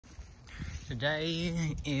Today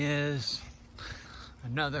is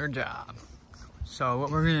another job. So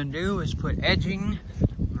what we're gonna do is put edging,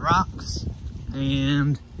 rocks,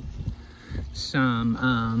 and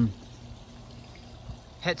some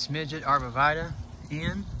hetz midget Arborvitaes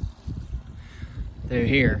in. They're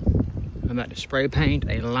here. I'm about to spray paint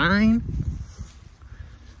a line.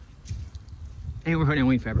 And we're putting in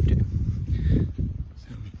weed fabric too.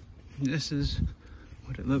 So this is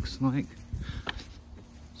what it looks like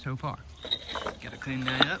so far. Gotta clean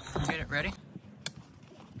that up and get it ready.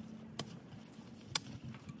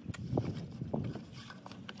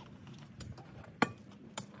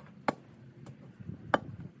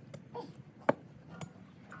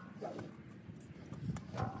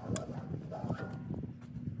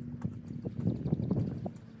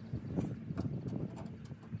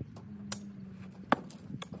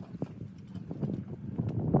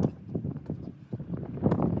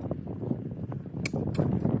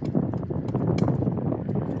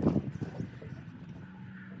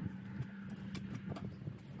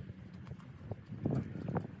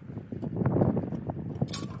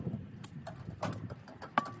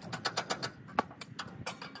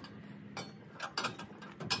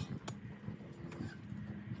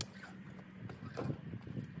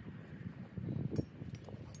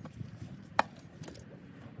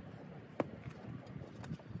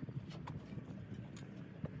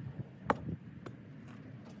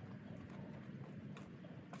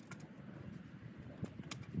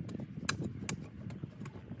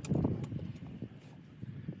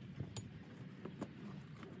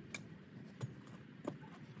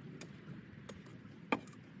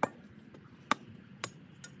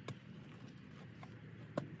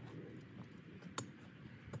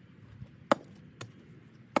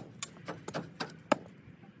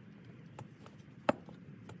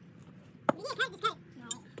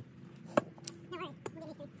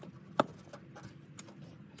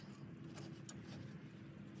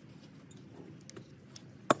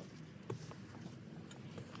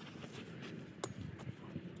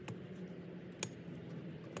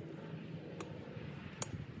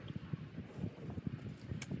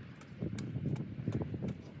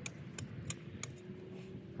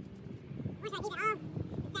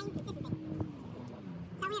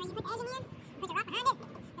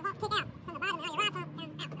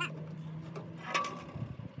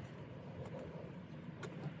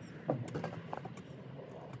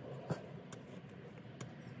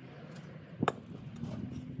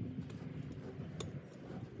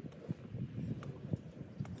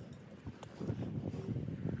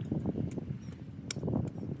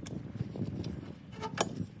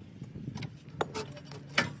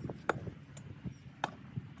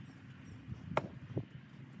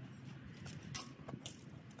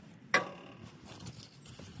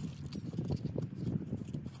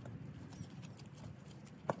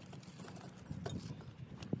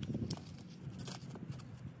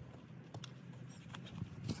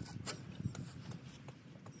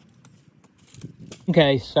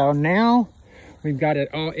 Okay, so now we've got it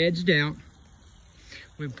all edged out.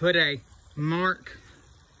 We put a mark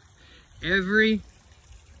every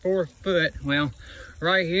 4 foot. Well,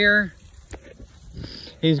 right here,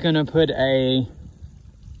 he's gonna put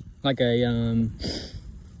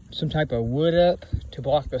some type of wood up to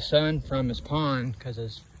block the sun from his pond,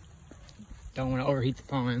 because don't want to overheat the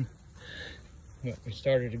pond. But we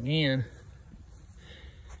started again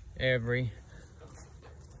every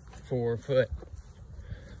 4 foot.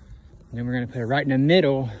 Then we're gonna put it right in the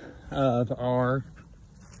middle of our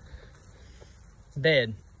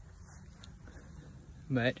bed.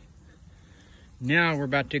 But now we're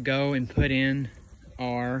about to go and put in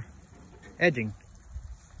our edging.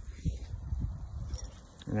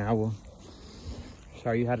 And I will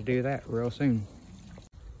show you how to do that real soon.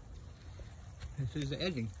 This is the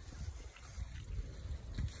edging.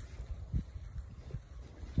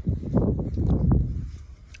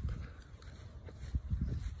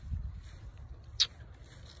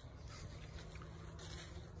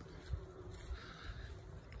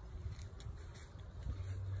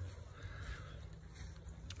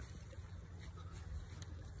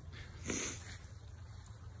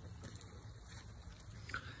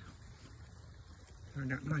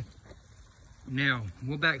 Now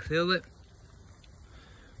we'll backfill it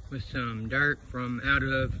with some dirt from out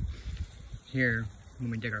of here when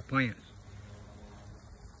we dig our plants.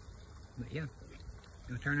 But yeah,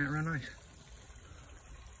 it'll turn out real nice.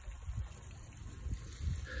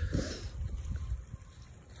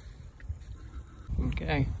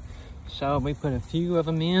 Okay, so we put a few of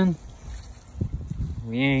them in.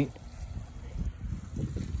 We ain't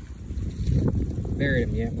buried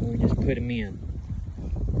them yet, but we just put them in.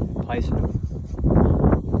 replacing them.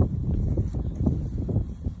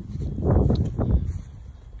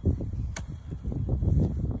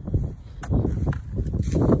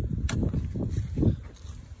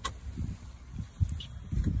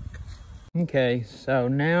 Okay, so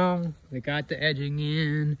now we got the edging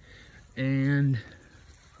in and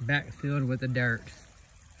backfilled with the dirt.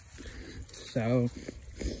 So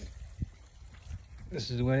this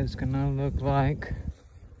is what it's gonna look like.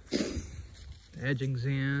 The edging's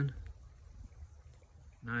in,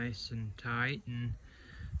 nice and tight, and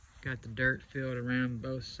got the dirt filled around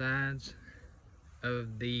both sides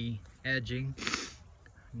of the edging.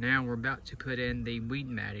 Now we're about to put in the weed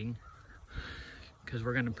matting, because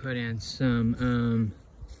we're gonna put in some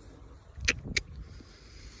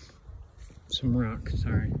rock,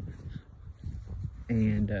 sorry.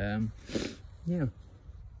 And yeah,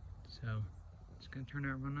 so it's gonna turn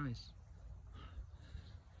out real nice.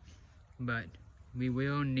 But we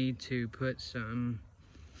will need to put some,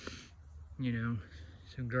 you know,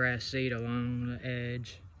 some grass seed along the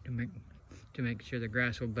edge to make sure the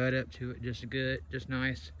grass will bud up to it just good, just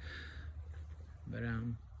nice. But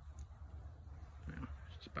well, there's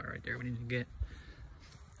a spot right there we need to get.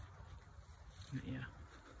 But yeah,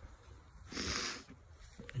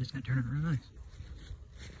 and it's gonna turn out real nice.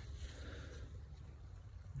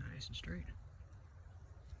 Nice and straight.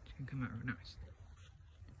 It's gonna come out real nice.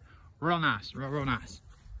 Real nice, real nice.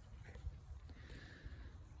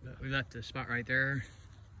 But we left the spot right there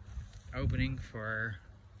opening for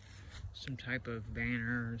some type of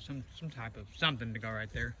banner or some type of something to go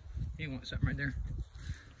right there. You want something right there.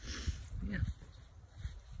 Yeah.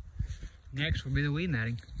 Next will be the weed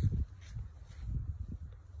matting.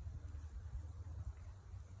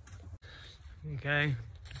 Okay.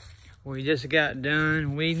 We just got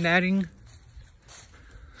done weed matting.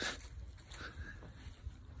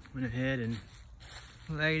 Went ahead and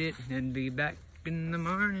laid it and be back in the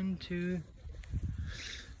morning to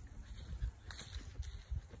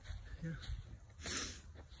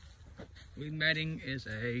weed matting is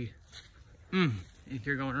a if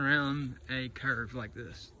you're going around a curve like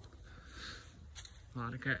this, a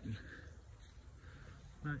lot of cutting,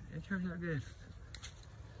 but it turns out good.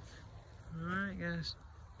 All right, guys,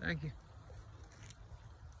 thank you.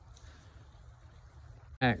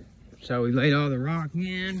 All right, so we laid all the rock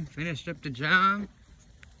in, finished up the job.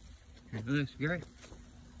 It looks great.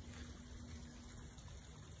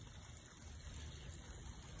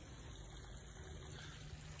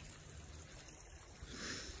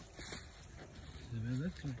 That's what it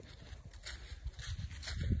looks like.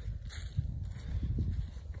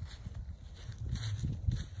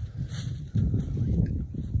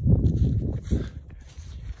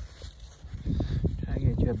 Try to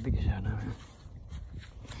get you a big shot of it.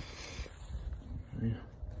 Yeah.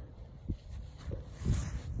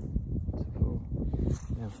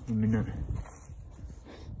 Yeah, I mean,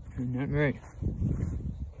 not great.